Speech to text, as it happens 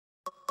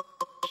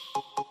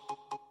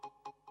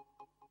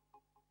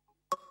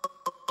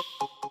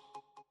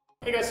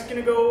Hey guys,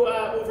 gonna go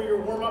over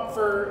your warm-up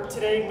for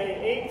today,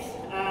 May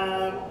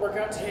 8th.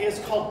 Workout today is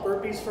called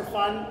Burpees for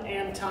Fun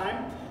and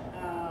Time.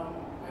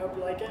 I hope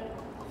you like it.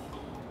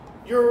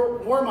 Your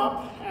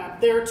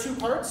warm-up, there are two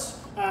parts.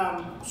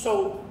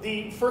 So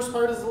the first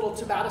part is a little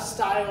Tabata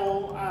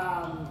style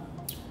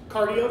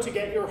cardio to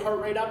get your heart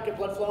rate up, get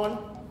blood flowing.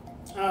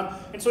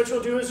 And so what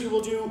you'll do is you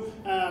will do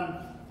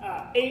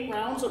 8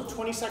 rounds of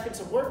 20 seconds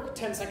of work,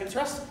 10 seconds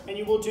rest, and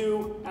you will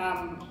do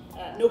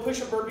no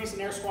push-up burpees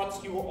and air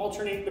squats. You will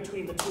alternate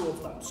between the two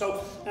of them.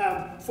 So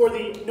for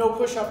the no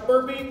push-up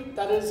burpee,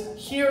 that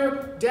is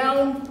here,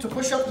 down to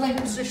push-up plank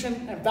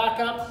position and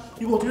back up.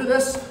 You will do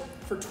this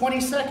for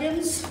 20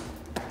 seconds,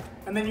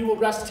 and then you will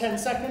rest 10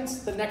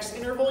 seconds. The next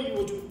interval, you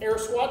will do air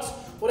squats.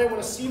 What I want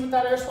to see with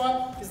that air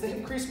squat is the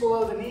hip crease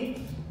below the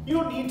knee. You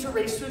don't need to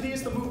race through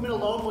these. The movement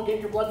alone will get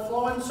your blood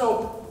flowing.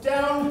 So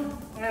down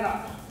and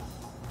up.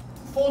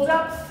 Full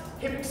depth,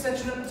 hip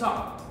extension at the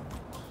top.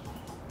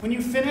 When you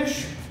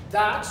finish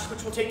that,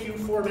 which will take you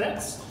 4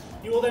 minutes,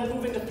 you will then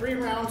move into 3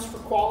 rounds for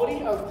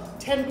quality of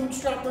 10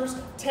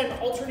 bootstrappers, 10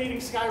 alternating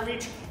sky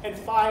reach, and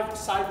 5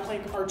 side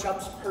plank arch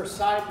ups per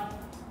side.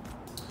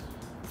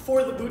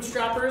 For the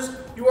bootstrappers,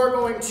 you are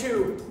going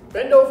to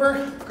bend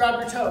over,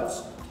 grab your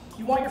toes.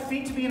 You want your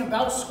feet to be in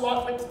about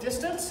squat width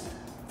distance.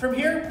 From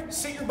here,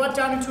 sit your butt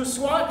down into a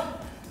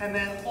squat, and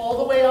then all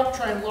the way up,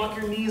 try and lock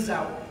your knees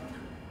out.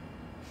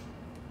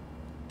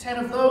 10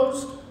 of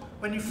those.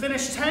 When you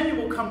finish 10, you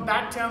will come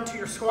back down to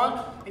your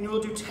squat, and you will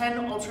do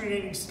 10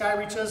 alternating sky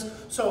reaches.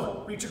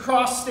 So reach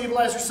across,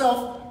 stabilize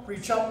yourself,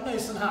 reach up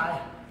nice and high.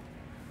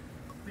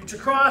 Reach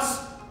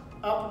across,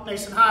 up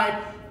nice and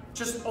high,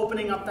 just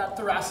opening up that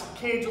thoracic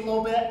cage a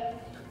little bit.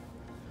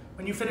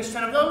 When you finish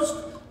 10 of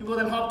those, you will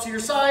then hop to your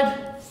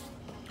side.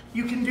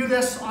 You can do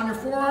this on your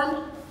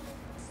forearm,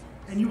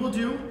 and you will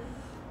do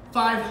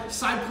 5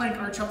 side plank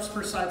arch ups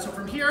per side. So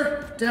from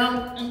here,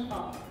 down and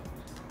up.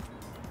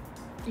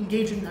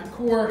 Engaging that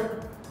core,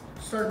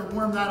 starting to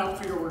warm that up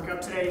for your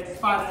workout today.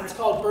 5, it's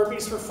called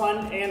Burpees for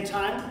Fun and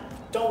Time.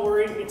 Don't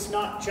worry, it's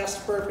not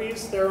just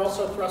burpees. There are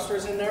also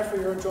thrusters in there for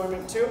your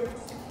enjoyment too.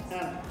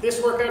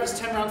 This workout is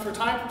 10 rounds per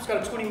time. It's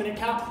got a 20-minute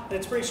count, and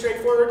it's pretty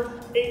straightforward.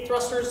 8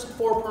 thrusters,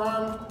 4 per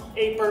arm,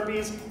 8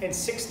 burpees, and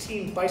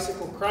 16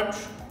 bicycle crunch.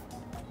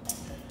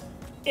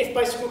 If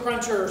bicycle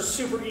crunch are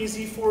super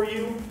easy for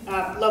you,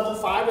 level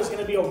 5 is going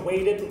to be a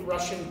weighted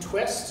Russian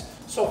twist.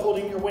 So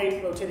holding your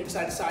weight, rotating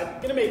side to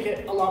side, going to make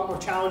it a lot more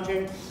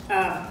challenging.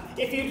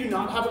 If you do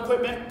not have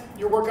equipment,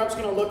 your workout's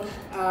going to look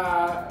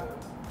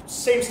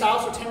same style,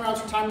 so 10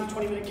 rounds per time with a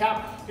 20-minute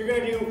cap. You're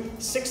going to do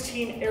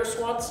 16 air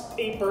squats,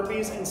 8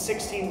 burpees, and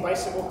 16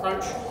 bicycle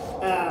crunch.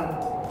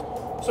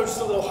 So just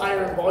a little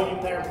higher in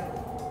volume there.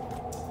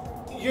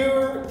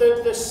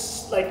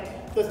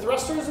 The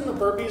thrusters and the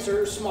burpees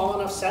are small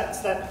enough sets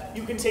that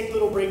you can take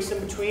little breaks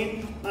in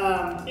between.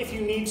 If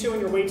you need to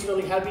and your weight's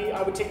really heavy,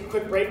 I would take a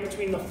quick break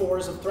between the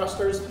 4s of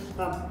thrusters.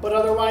 But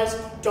otherwise,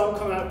 don't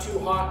come out too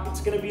hot.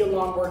 It's going to be a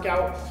long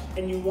workout,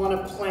 and you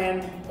want to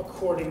plan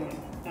accordingly.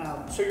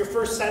 So your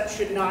first set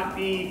should not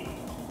be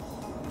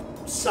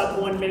sub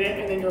 1 minute,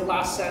 and then your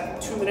last set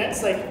 2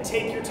 minutes. Like,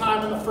 take your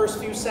time on the first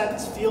few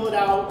sets, feel it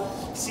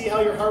out, see how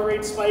your heart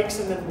rate spikes,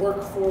 and then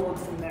work forward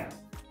from there.